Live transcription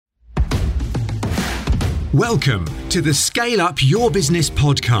Welcome to the Scale Up Your Business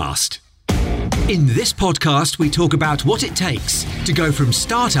podcast. In this podcast, we talk about what it takes to go from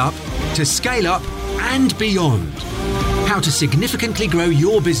startup to scale up and beyond. How to significantly grow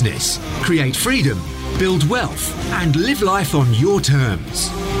your business, create freedom, build wealth, and live life on your terms.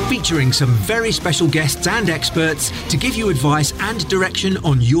 Featuring some very special guests and experts to give you advice and direction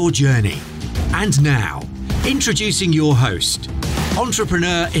on your journey. And now, introducing your host,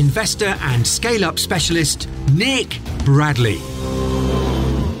 entrepreneur, investor, and scale-up specialist, Nick Bradley.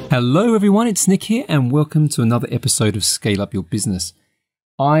 Hello everyone, it's Nick here and welcome to another episode of Scale Up Your Business.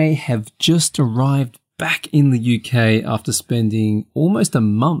 I have just arrived back in the UK after spending almost a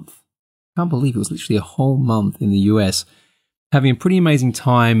month. I can't believe it was literally a whole month in the US, having a pretty amazing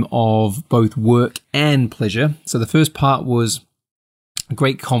time of both work and pleasure. So the first part was a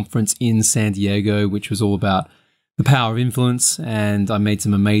great conference in San Diego, which was all about the power of influence, and I made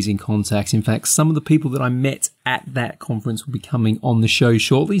some amazing contacts. In fact, some of the people that I met at that conference will be coming on the show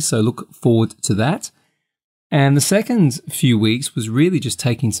shortly, so look forward to that. And the second few weeks was really just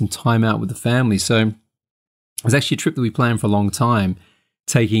taking some time out with the family. So it was actually a trip that we planned for a long time,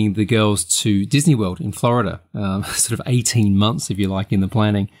 taking the girls to Disney World in Florida, sort of 18 months, if you like, in the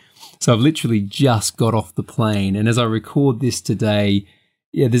planning. So I've literally just got off the plane, and as I record this today,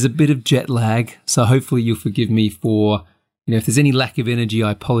 there's a bit of jet lag, so hopefully you'll forgive me for, if there's any lack of energy,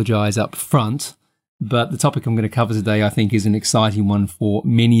 I apologize up front. But the topic I'm going to cover today, I think, is an exciting one for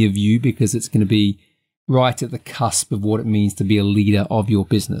many of you because it's going to be right at the cusp of what it means to be a leader of your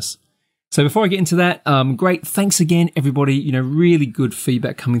business. So before I get into that, great. Thanks again, everybody. Really good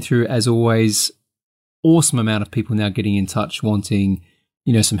feedback coming through as always. Awesome amount of people now getting in touch wanting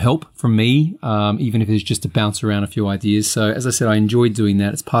some help from me, even if it's just to bounce around a few ideas. So as I said, I enjoyed doing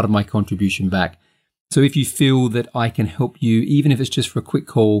that. It's part of my contribution back. So if you feel that I can help you, even if it's just for a quick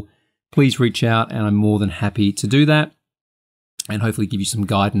call, please reach out and I'm more than happy to do that and hopefully give you some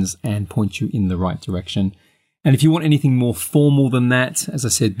guidance and point you in the right direction. And if you want anything more formal than that, as I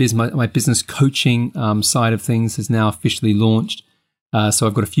said, my business coaching side of things has now officially launched. So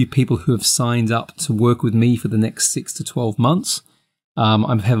I've got a few people who have signed up to work with me for the next 6 to 12 months.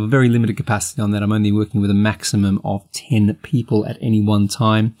 I have a very limited capacity on that. I'm only working with a maximum of 10 people at any one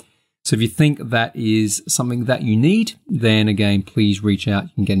time. So if you think that is something that you need, then again, please reach out. You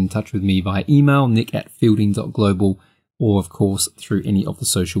can get in touch with me via email, nick@fielding.global, or of course, through any of the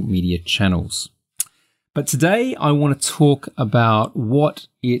social media channels. But today I want to talk about what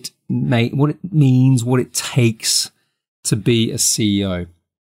it means, what it takes to be a CEO.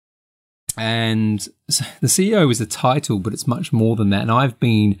 And the CEO is a title, but it's much more than that. And I've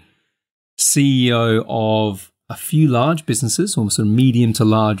been CEO of a few large businesses, or sort of medium to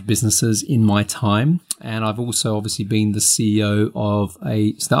large businesses in my time. And I've also obviously been the CEO of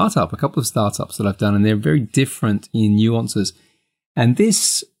a couple of startups that I've done, and they're very different in nuances. And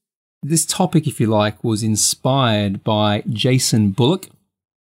this topic, if you like, was inspired by Jason Bullock,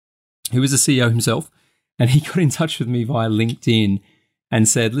 who is a CEO himself. And he got in touch with me via LinkedIn and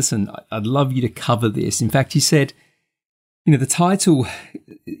said, listen, I'd love you to cover this. In fact, he said, the title,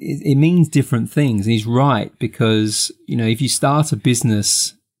 it means different things. And he's right, because, if you start a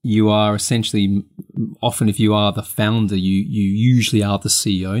business, you are essentially, often if you are the founder, you usually are the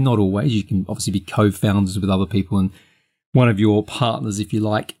CEO. Not always. You can obviously be co-founders with other people, and one of your partners, if you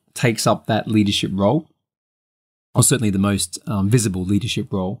like, takes up that leadership role, or certainly the most visible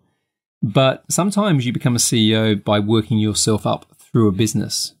leadership role. But sometimes you become a CEO by working yourself up through a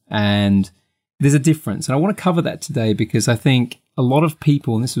business, and there's a difference. And I want to cover that today because I think a lot of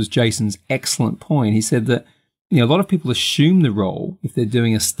people, and this was Jason's excellent point, he said that a lot of people assume the role if they're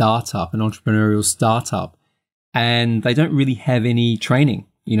doing a startup, an entrepreneurial startup, and they don't really have any training,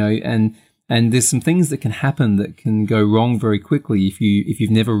 and there's some things that can happen that can go wrong very quickly if you've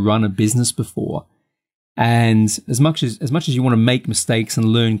never run a business before. And as much as you want to make mistakes and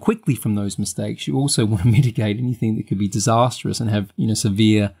learn quickly from those mistakes, you also want to mitigate anything that could be disastrous and have,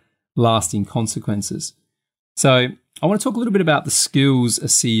 severe, lasting consequences. So I want to talk a little bit about the skills a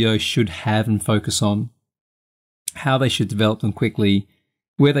CEO should have and focus on, how they should develop them quickly,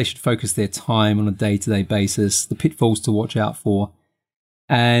 where they should focus their time on a day-to-day basis, the pitfalls to watch out for.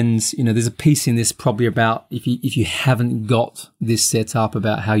 And, there's a piece in this probably about if you haven't got this set up,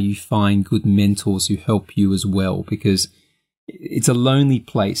 about how you find good mentors who help you as well, because it's a lonely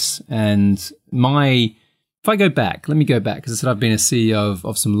place. And let me go back, because I said I've been a CEO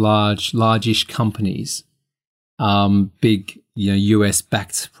of some largish companies, big,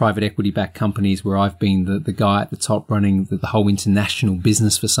 US-backed, private equity-backed companies where I've been the guy at the top running the whole international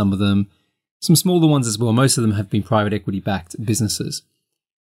business for some of them, some smaller ones as well. Most of them have been private equity-backed businesses.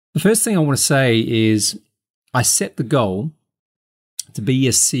 The first thing I want to say is I set the goal to be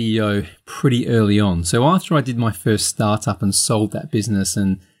a CEO pretty early on. So after I did my first startup and sold that business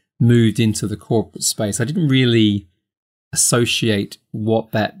and moved into the corporate space, I didn't really associate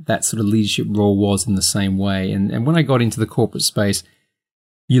what that sort of leadership role was in the same way. And when I got into the corporate space,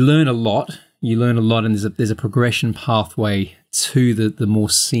 you learn a lot. And there's a progression pathway to the more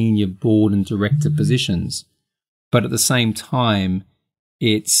senior board and director positions. But at the same time,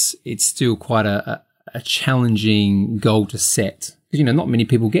 it's still quite a challenging goal to set. Because, not many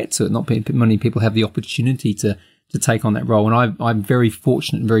people get to it. Not many people have the opportunity to take on that role. And I'm very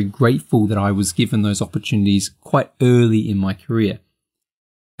fortunate and very grateful that I was given those opportunities quite early in my career.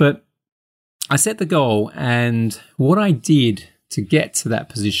 But I set the goal, and what I did to get to that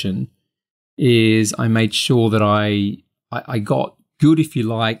position is I made sure that I got good, if you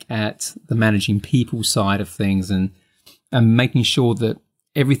like, at the managing people side of things and making sure that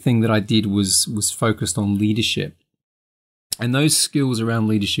everything that I did was focused on leadership. And those skills around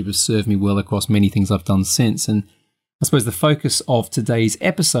leadership have served me well across many things I've done since. And I suppose the focus of today's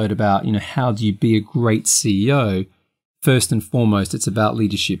episode about, how do you be a great CEO? First and foremost, it's about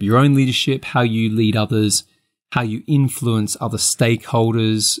leadership, your own leadership, how you lead others, how you influence other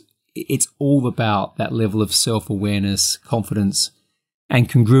stakeholders. It's all about that level of self-awareness, confidence, and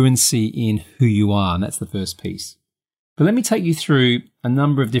congruency in who you are. And that's the first piece. But let me take you through a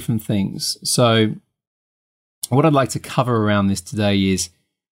number of different things. So what I'd like to cover around this today is,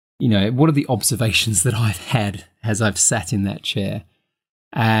 what are the observations that I've had as I've sat in that chair?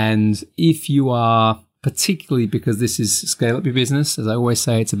 And if you are, particularly because this is Scale Up Your Business, as I always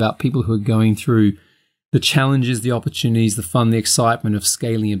say, it's about people who are going through the challenges, the opportunities, the fun, the excitement of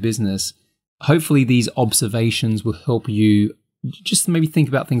scaling a business. Hopefully these observations will help you just maybe think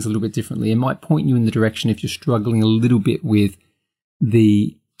about things a little bit differently. It might point you in the direction if you're struggling a little bit with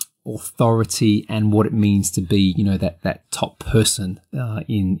the authority and what it means to be, that top person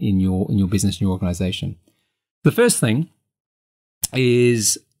in your business, in your organization. The first thing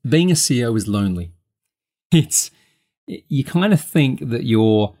is being a CEO is lonely. You kind of think that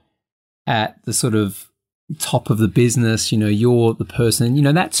you're at the sort of top of the business, you're the person,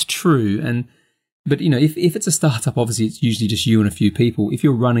 that's true. But if it's a startup, obviously it's usually just you and a few people. If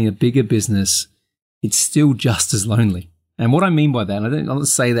you're running a bigger business, it's still just as lonely. And what I mean by that, and I don't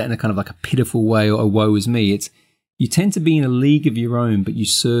say that in a kind of like a pitiful way or a woe is me, it's you tend to be in a league of your own, but you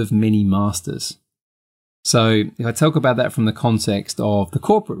serve many masters. So if I talk about that from the context of the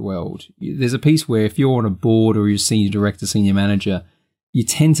corporate world, there's a piece where if you're on a board or you're a senior director, senior manager, you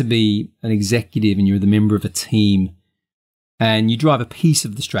tend to be an executive and you're the member of a team and you drive a piece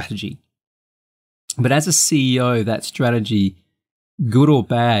of the strategy. But as a CEO, that strategy, good or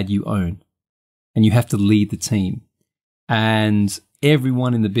bad, you own and you have to lead the team. And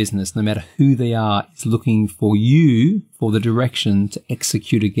everyone in the business, no matter who they are, is looking for you for the direction to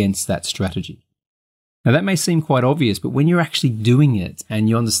execute against that strategy. Now, that may seem quite obvious, but when you're actually doing it and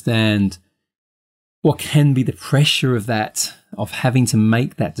you understand what can be the pressure of that, of having to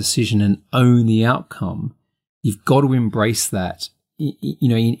make that decision and own the outcome, you've got to embrace that,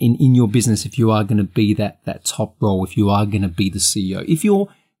 in your business if you are going to be that top role, if you are going to be the CEO. If you're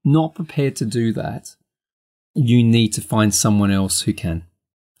not prepared to do that, you need to find someone else who can.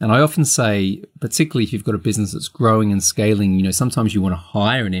 And I often say, particularly if you've got a business that's growing and scaling, sometimes you want to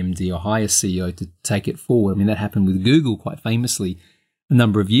hire an MD or hire a CEO to take it forward. I mean, that happened with Google quite famously a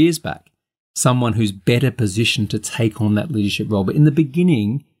number of years back. Someone who's better positioned to take on that leadership role. But in the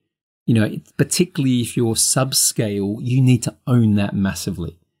beginning, particularly if you're subscale, you need to own that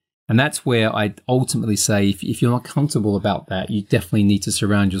massively. And that's where I ultimately say, if you're not comfortable about that, you definitely need to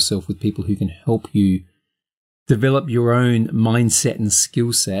surround yourself with people who can help you develop your own mindset and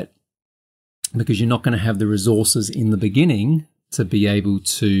skill set, because you're not going to have the resources in the beginning to be able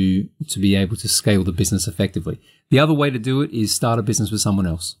to scale the business effectively. The other way to do it is start a business with someone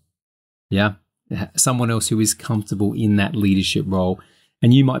else. Yeah. Someone else who is comfortable in that leadership role.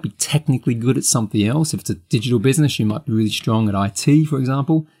 And you might be technically good at something else. If it's a digital business, you might be really strong at IT, for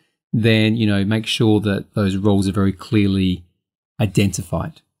example. Then, make sure that those roles are very clearly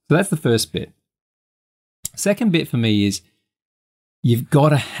identified. So that's the first bit. Second bit for me is you've got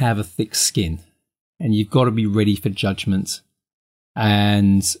to have a thick skin and you've got to be ready for judgment.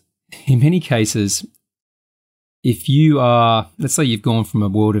 And in many cases, if you are, let's say you've gone from a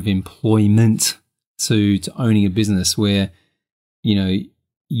world of employment to owning a business where,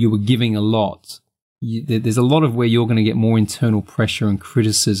 you were giving a lot, there's a lot of where you're going to get more internal pressure and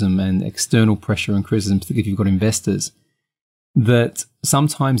criticism and external pressure and criticism, particularly if you've got investors, that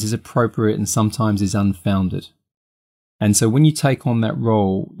sometimes is appropriate and sometimes is unfounded. And so when you take on that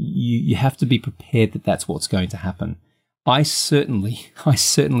role, you have to be prepared that that's what's going to happen. I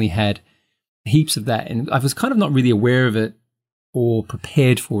certainly had heaps of that, and I was kind of not really aware of it or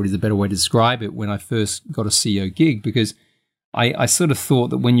prepared for it is a better way to describe it when I first got a CEO gig, because I sort of thought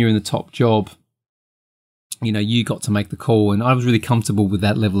that when you're in the top job, you got to make the call, and I was really comfortable with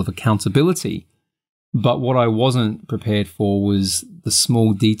that level of accountability. But what I wasn't prepared for was the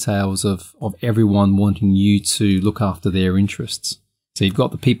small details of everyone wanting you to look after their interests. So you've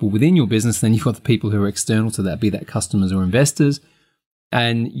got the people within your business, then you've got the people who are external to that, be that customers or investors,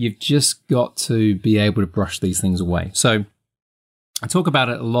 and you've just got to be able to brush these things away. So I talk about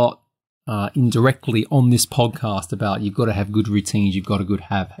it a lot indirectly on this podcast about you've got to have good routines, you've got to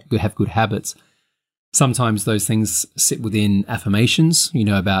have good habits. Sometimes those things sit within affirmations,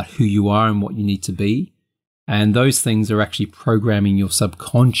 about who you are and what you need to be. And those things are actually programming your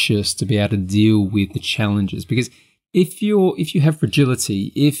subconscious to be able to deal with the challenges. Because if you have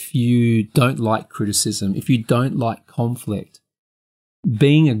fragility, if you don't like criticism, if you don't like conflict,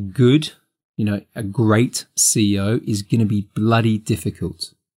 being a great CEO is going to be bloody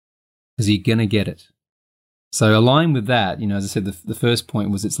difficult, because you're going to get it. So align with that. As I said, the first point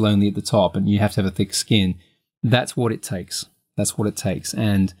was it's lonely at the top and you have to have a thick skin. That's what it takes. That's what it takes.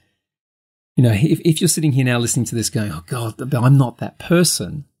 And, if you're sitting here now listening to this going, oh God, I'm not that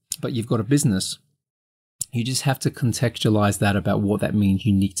person, but you've got a business, you just have to contextualize that about what that means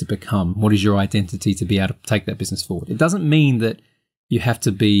you need to become. What is your identity to be able to take that business forward? It doesn't mean that you have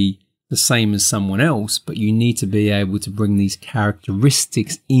to be the same as someone else, but you need to be able to bring these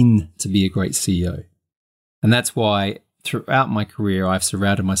characteristics in to be a great CEO. And that's why throughout my career, I've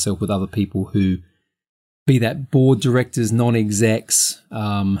surrounded myself with other people who, be that board directors, non-execs,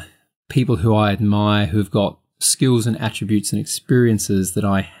 people who I admire, who've got skills and attributes and experiences that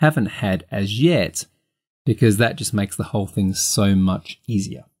I haven't had as yet, because that just makes the whole thing so much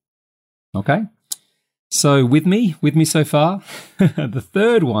easier. Okay? So with me so far, the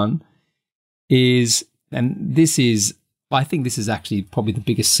third one is, and I think this is actually probably the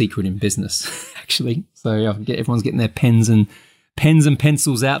biggest secret in business, actually. So everyone's getting their pens and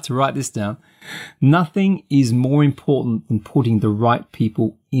pencils out to write this down. Nothing is more important than putting the right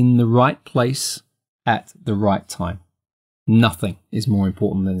people in the right place at the right time. Nothing is more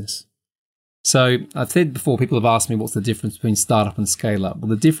important than this. So I've said before, people have asked me what's the difference between startup and scale up. Well,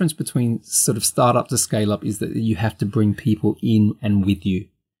 the difference between sort of startup to scale up is that you have to bring people in and with you.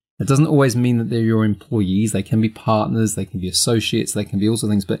 It doesn't always mean that they're your employees. They can be partners, they can be associates, they can be all sorts of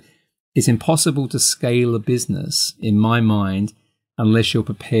things, but it's impossible to scale a business, in my mind, unless you're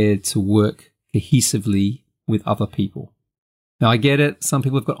prepared to work cohesively with other people. Now, I get it. Some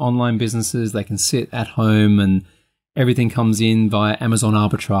people have got online businesses. They can sit at home and everything comes in via Amazon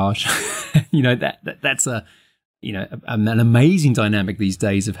arbitrage. That's an amazing dynamic these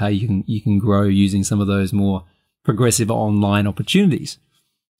days of how you can grow using some of those more progressive online opportunities.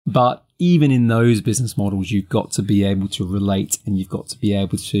 But even in those business models, you've got to be able to relate and you've got to be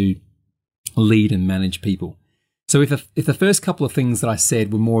able to lead and manage people. So if the first couple of things that I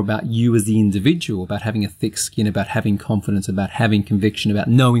said were more about you as the individual, about having a thick skin, about having confidence, about having conviction, about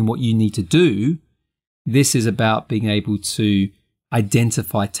knowing what you need to do, this is about being able to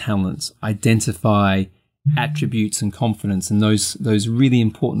identify talents, identify attributes and confidence, and those really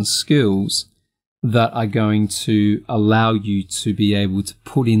important skills that are going to allow you to be able to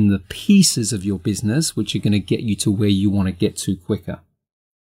put in the pieces of your business which are going to get you to where you want to get to quicker.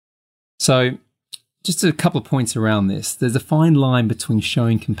 So just a couple of points around this. There's a fine line between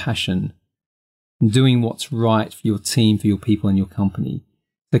showing compassion and doing what's right for your team, for your people and your company.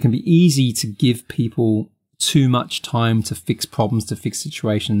 It can be easy to give people too much time to fix problems, to fix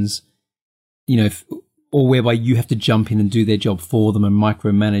situations, or whereby you have to jump in and do their job for them and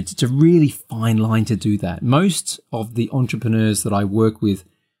micromanage. It's a really fine line to do that. Most of the entrepreneurs that I work with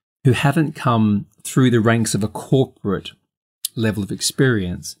who haven't come through the ranks of a corporate level of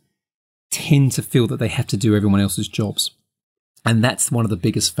experience tend to feel that they have to do everyone else's jobs. And that's one of the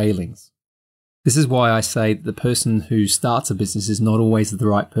biggest failings. This is why I say the person who starts a business is not always the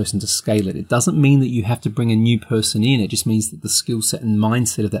right person to scale it. It doesn't mean that you have to bring a new person in. It just means that the skill set and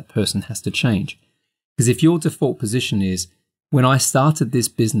mindset of that person has to change. Because if your default position is, when I started this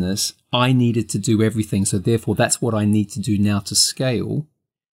business, I needed to do everything, so therefore that's what I need to do now to scale,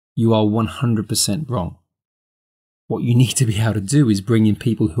 you are 100% wrong. What you need to be able to do is bring in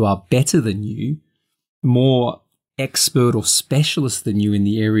people who are better than you, more expert or specialist than you in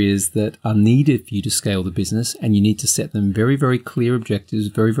the areas that are needed for you to scale the business, and you need to set them very, very clear objectives,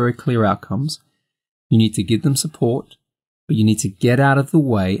 very, very clear outcomes. You need to give them support, but you need to get out of the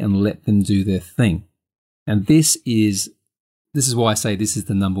way and let them do their thing. And this is why I say this is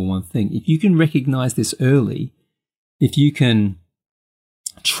the number one thing. If you can recognize this early, if you can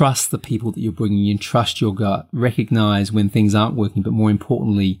trust the people that you're bringing in, trust your gut, recognize when things aren't working, but more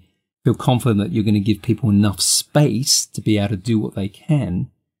importantly, feel confident that you're going to give people enough space to be able to do what they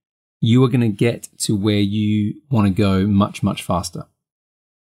can, you are going to get to where you want to go much, much faster.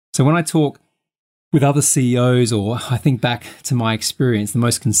 So when I talk with other CEOs, or I think back to my experience, the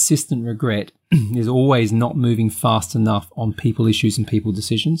most consistent regret is always not moving fast enough on people issues and people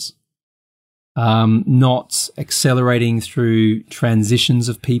decisions. Not accelerating through transitions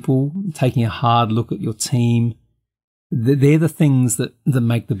of people, taking a hard look at your team. They're the things that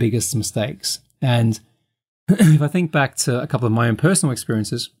make the biggest mistakes. And if I think back to a couple of my own personal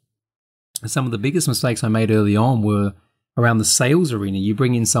experiences, some of the biggest mistakes I made early on were around the sales arena. You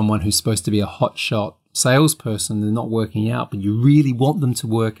bring in someone who's supposed to be a hotshot salesperson, they're not working out, but you really want them to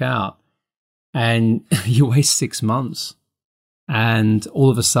work out. And you waste 6 months. And all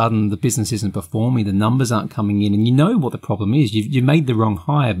of a sudden, the business isn't performing, the numbers aren't coming in, and you know what the problem is. You've made the wrong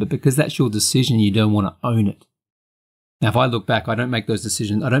hire, but because that's your decision, you don't want to own it. Now, if I look back, I don't make those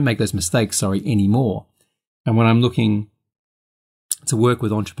mistakes, anymore. And when I'm looking to work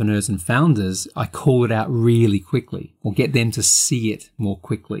with entrepreneurs and founders, I call it out really quickly, or get them to see it more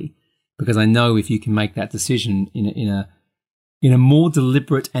quickly, because I know if you can make that decision in a more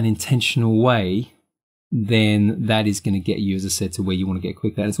deliberate and intentional way, then that is going to get you, as I said, to where you want to get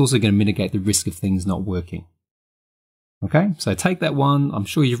quicker. And it's also going to mitigate the risk of things not working. Okay, so take that one. I'm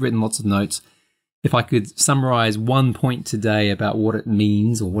sure you've written lots of notes. If I could summarize one point today about what it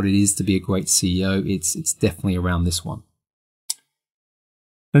means or what it is to be a great CEO, it's definitely around this one.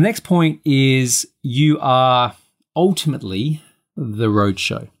 The next point is you are ultimately the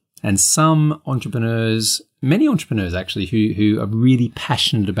roadshow. And some entrepreneurs, many entrepreneurs actually, who are really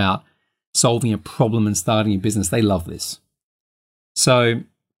passionate about solving a problem and starting a business, they love this. So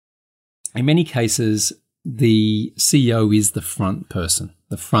in many cases, the CEO is the front person,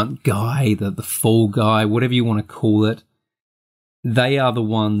 the front guy, the fall guy, whatever you want to call it. They are the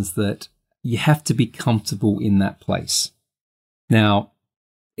ones that you have to be comfortable in that place. Now,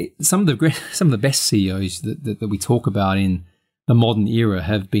 some of the best CEOs that we talk about in the modern era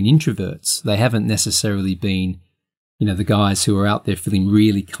have been introverts. They haven't necessarily been, the guys who are out there feeling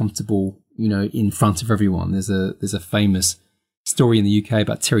really comfortable, in front of everyone. There's a famous story in the UK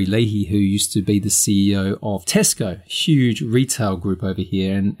about Terry Leahy, who used to be the CEO of Tesco, huge retail group over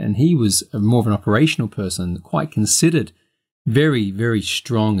here. And he was more of an operational person, quite considered, very, very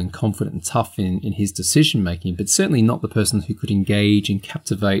strong and confident and tough in his decision making, but certainly not the person who could engage and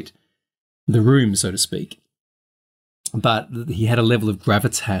captivate the room, so to speak. But he had a level of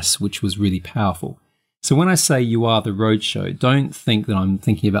gravitas which was really powerful. So when I say you are the roadshow, don't think that I'm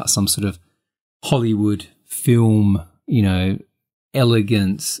thinking about some sort of Hollywood film,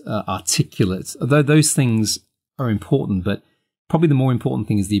 elegant, articulate. Although those things are important, but probably the more important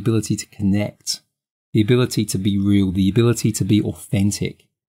thing is the ability to connect, the ability to be real, the ability to be authentic.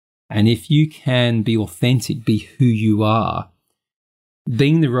 And if you can be authentic, be who you are,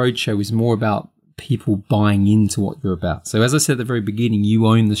 being the roadshow is more about people buying into what you're about. So as I said at the very beginning, you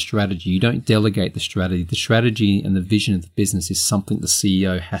own the strategy. You don't delegate the strategy. The strategy and the vision of the business is something the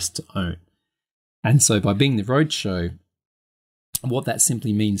CEO has to own. And so by being the roadshow, what that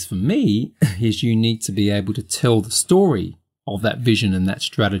simply means for me is you need to be able to tell the story of that vision and that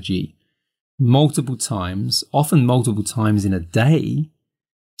strategy multiple times, often multiple times in a day,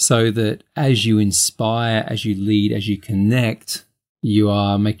 so that as you inspire, as you lead, as you connect, you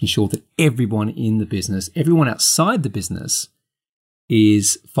are making sure that everyone in the business, everyone outside the business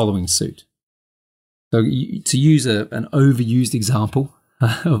is following suit. So to use an overused example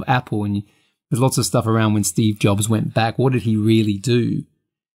of Apple, and there's lots of stuff around when Steve Jobs went back, what did he really do?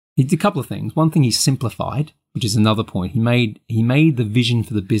 He did a couple of things. One thing, he simplified, which is another point. He made the vision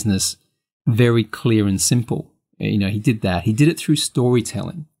for the business very clear and simple. He did that. He did it through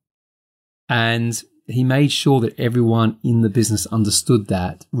storytelling. And he made sure that everyone in the business understood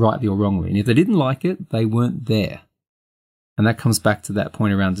that, rightly or wrongly. And if they didn't like it, they weren't there. And that comes back to that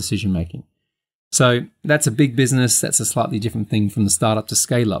point around decision making. So that's a big business. That's a slightly different thing from the startup to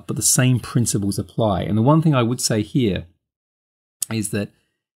scale up, but the same principles apply. And the one thing I would say here is that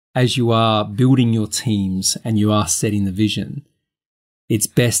as you are building your teams and you are setting the vision, it's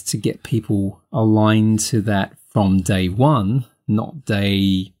best to get people aligned to that from day one, not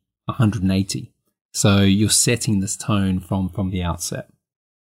day 180. So you're setting this tone from the outset.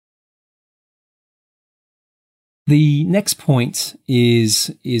 The next point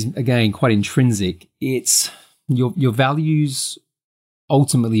is again quite intrinsic. It's your values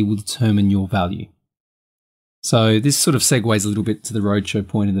ultimately will determine your value. So this sort of segues a little bit to the roadshow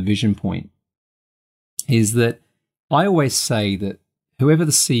point and the vision point, is that I always say that whoever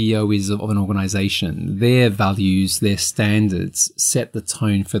the CEO is of an organization, their values, their standards set the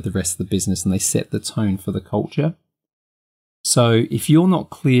tone for the rest of the business, and they set the tone for the culture. So if you're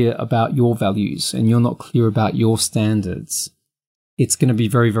not clear about your values and you're not clear about your standards, it's going to be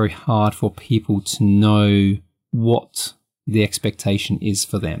very, very hard for people to know what the expectation is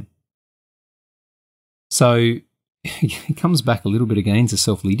for them. So it comes back a little bit again to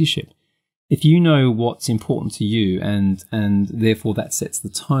self-leadership. If you know what's important to you and therefore that sets the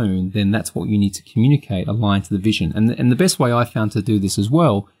tone, then that's what you need to communicate, aligned to the vision. And the best way I found to do this as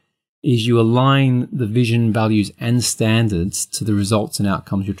well is you align the vision, values, and standards to the results and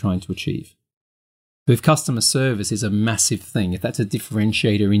outcomes you're trying to achieve. So if customer service is a massive thing, if that's a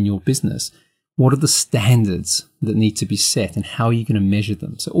differentiator in your business, what are the standards that need to be set and how are you going to measure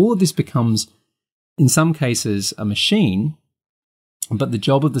them? So all of this becomes, in some cases, a machine, but the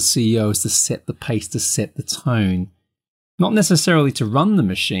job of the CEO is to set the pace, to set the tone, not necessarily to run the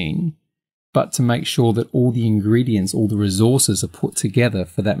machine, but to make sure that all the ingredients, all the resources are put together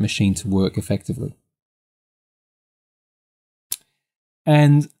for that machine to work effectively.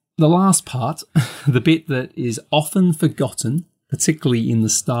 And the last part, the bit that is often forgotten, particularly in the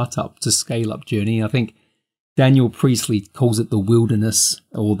startup to scale up journey, I think Daniel Priestley calls it the wilderness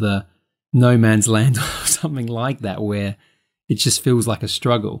or the no man's land or something like that, where it just feels like a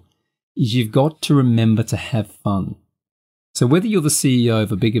struggle, is you've got to remember to have fun. So whether you're the CEO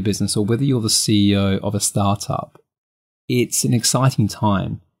of a bigger business or whether you're the CEO of a startup, it's an exciting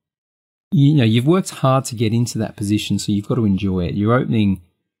time. You know, you've worked hard to get into that position, so you've got to enjoy it. You're opening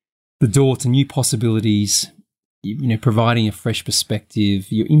the door to new possibilities, you know, providing a fresh perspective.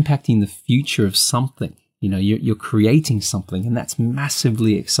 You're impacting the future of something. You know, you're creating something, and that's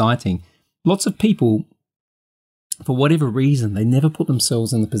massively exciting. Lots of people, for whatever reason, they never put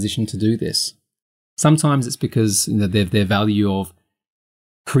themselves in the position to do this. Sometimes it's because, you know, their value of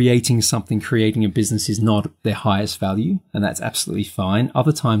creating something, creating a business is not their highest value, and that's absolutely fine.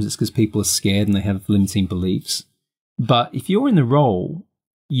 Other times it's because people are scared and they have limiting beliefs. But if you're in the role,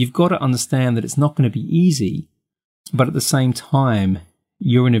 you've got to understand that it's not going to be easy, but at the same time,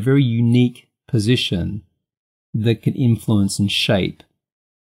 you're in a very unique position that can influence and shape.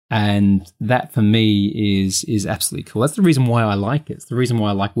 And that for me is absolutely cool. That's the reason why I like it. It's the reason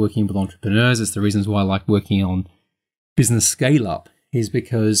why I like working with entrepreneurs. It's the reasons why I like working on business scale up, is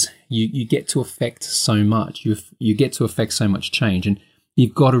because you get to affect so much. You get to affect so much change, and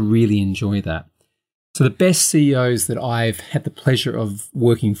you've got to really enjoy that. So the best CEOs that I've had the pleasure of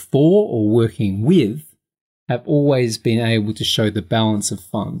working for or working with have always been able to show the balance of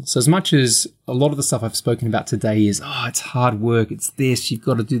fun. So as much as a lot of the stuff I've spoken about today is, it's hard work, it's this, you've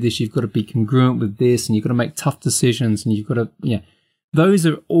got to do this, you've got to be congruent with this, and you've got to make tough decisions, and you've got to, those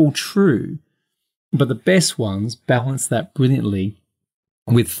are all true. But the best ones balance that brilliantly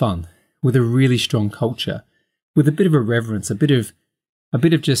with fun, with a really strong culture, with a bit of irreverence, a bit of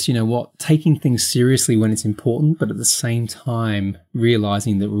just, taking things seriously when it's important, but at the same time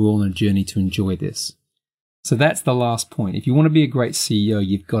realizing that we're all on a journey to enjoy this. So that's the last point. If you want to be a great CEO,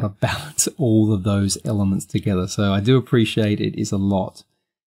 you've got to balance all of those elements together. So I do appreciate it is a lot.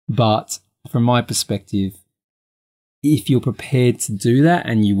 But from my perspective, if you're prepared to do that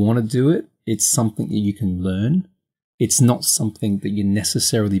and you want to do it, it's something that you can learn. It's not something that you're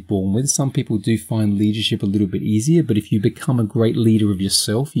necessarily born with. Some people do find leadership a little bit easier, but if you become a great leader of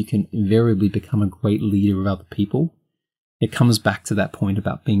yourself, you can invariably become a great leader of other people. It comes back to that point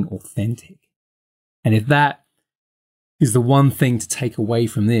about being authentic. And if that is the one thing to take away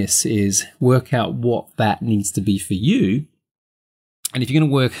from this, is work out what that needs to be for you. And if you're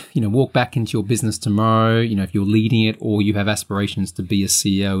going to walk back into your business tomorrow, if you're leading it or you have aspirations to be a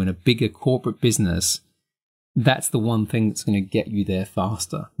CEO in a bigger corporate business, that's the one thing that's going to get you there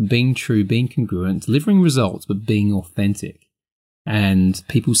faster. Being true, being congruent, delivering results, but being authentic. And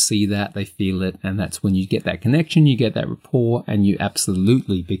people see that, they feel it, and that's when you get that connection, you get that rapport, and you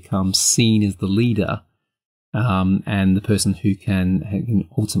absolutely become seen as the leader and the person who can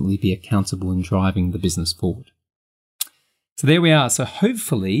ultimately be accountable in driving the business forward. So there we are. So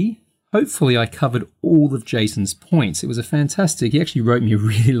hopefully I covered all of Jason's points. It was he actually wrote me a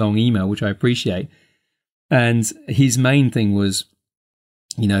really long email, which I appreciate. And his main thing was,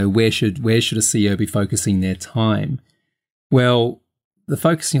 where should a CEO be focusing their time? Well, the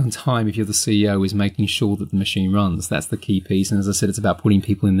focusing on time, if you're the CEO, is making sure that the machine runs. That's the key piece. And as I said, it's about putting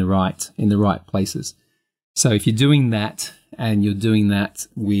people in the right places. So if you're doing that and you're doing that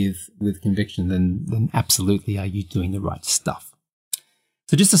with conviction, then absolutely are you doing the right stuff.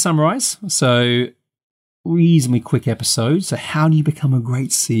 So just to summarize, so reasonably quick episode. So how do you become a great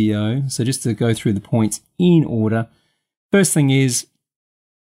CEO? So just to go through the points in order. First thing is,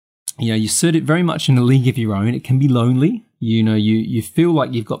 you serve it very much in a league of your own. It can be lonely. You feel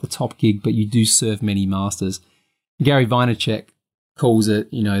like you've got the top gig, but you do serve many masters. Gary Vaynerchuk calls it,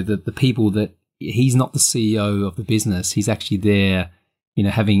 the people that he's not the CEO of the business. He's actually there,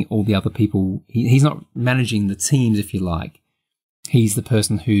 having all the other people. He's not managing the teams, if you like. He's the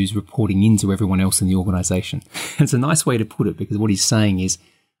person who's reporting into everyone else in the organization. It's a nice way to put it, because what he's saying is,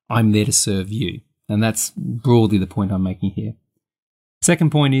 I'm there to serve you. And that's broadly the point I'm making here.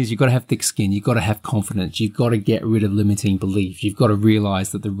 Second point is, you've got to have thick skin. You've got to have confidence. You've got to get rid of limiting beliefs. You've got to realize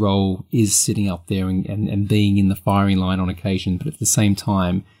that the role is sitting up there and being in the firing line on occasion. But at the same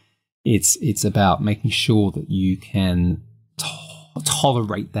time, it's about making sure that you can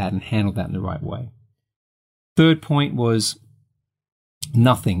tolerate that and handle that in the right way. Third point was,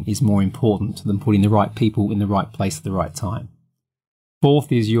 nothing is more important than putting the right people in the right place at the right time.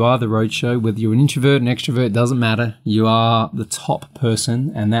 Fourth is, you are the roadshow. Whether you're an introvert, an extrovert, it doesn't matter. You are the top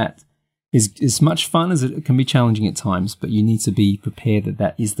person, and that is as much fun as it can be challenging at times, but you need to be prepared that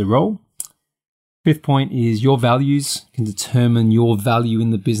that is the role. Fifth point is, your values can determine your value in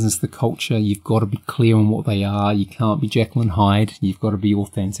the business, the culture. You've got to be clear on what they are. You can't be Jekyll and Hyde. You've got to be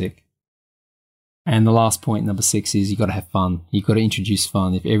authentic. And the last point, number 6, is you've got to have fun. You've got to introduce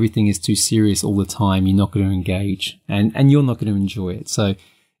fun. If everything is too serious all the time, you're not going to engage, and you're not going to enjoy it. So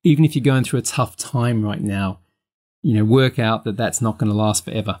even if you're going through a tough time right now, work out that that's not going to last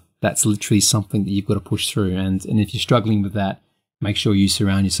forever. That's literally something that you've got to push through. And if you're struggling with that, make sure you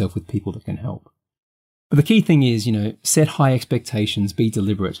surround yourself with people that can help. But the key thing is, set high expectations, be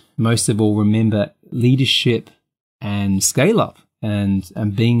deliberate. Most of all, remember leadership and scale up. And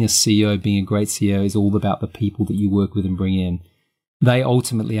being a CEO, being a great CEO, is all about the people that you work with and bring in. They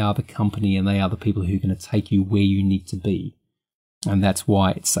ultimately are the company, and they are the people who are going to take you where you need to be. And that's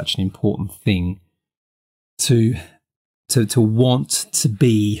why it's such an important thing to want to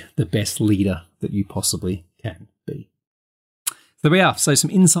be the best leader that you possibly can be. So there we are. So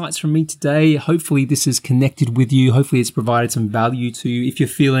some insights from me today. Hopefully this has connected with you. Hopefully it's provided some value to you. If you're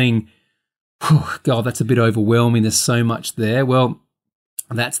feeling, God, that's a bit overwhelming, there's so much there, well,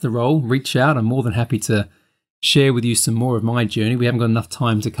 that's the role. Reach out. I'm more than happy to share with you some more of my journey. We haven't got enough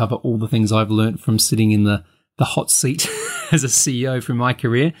time to cover all the things I've learned from sitting in the hot seat as a CEO from my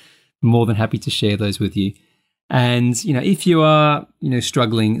career. I'm more than happy to share those with you. And, if you are,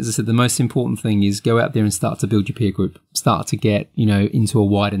 struggling, as I said, the most important thing is go out there and start to build your peer group. Start to get, into a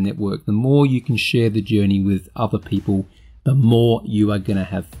wider network. The more you can share the journey with other people, the more you are going to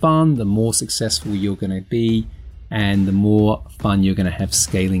have fun, the more successful you're going to be, and the more fun you're going to have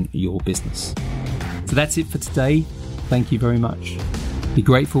scaling your business. So that's it for today. Thank you very much. Be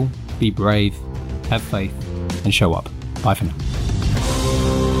grateful, be brave, have faith, and show up. Bye for now.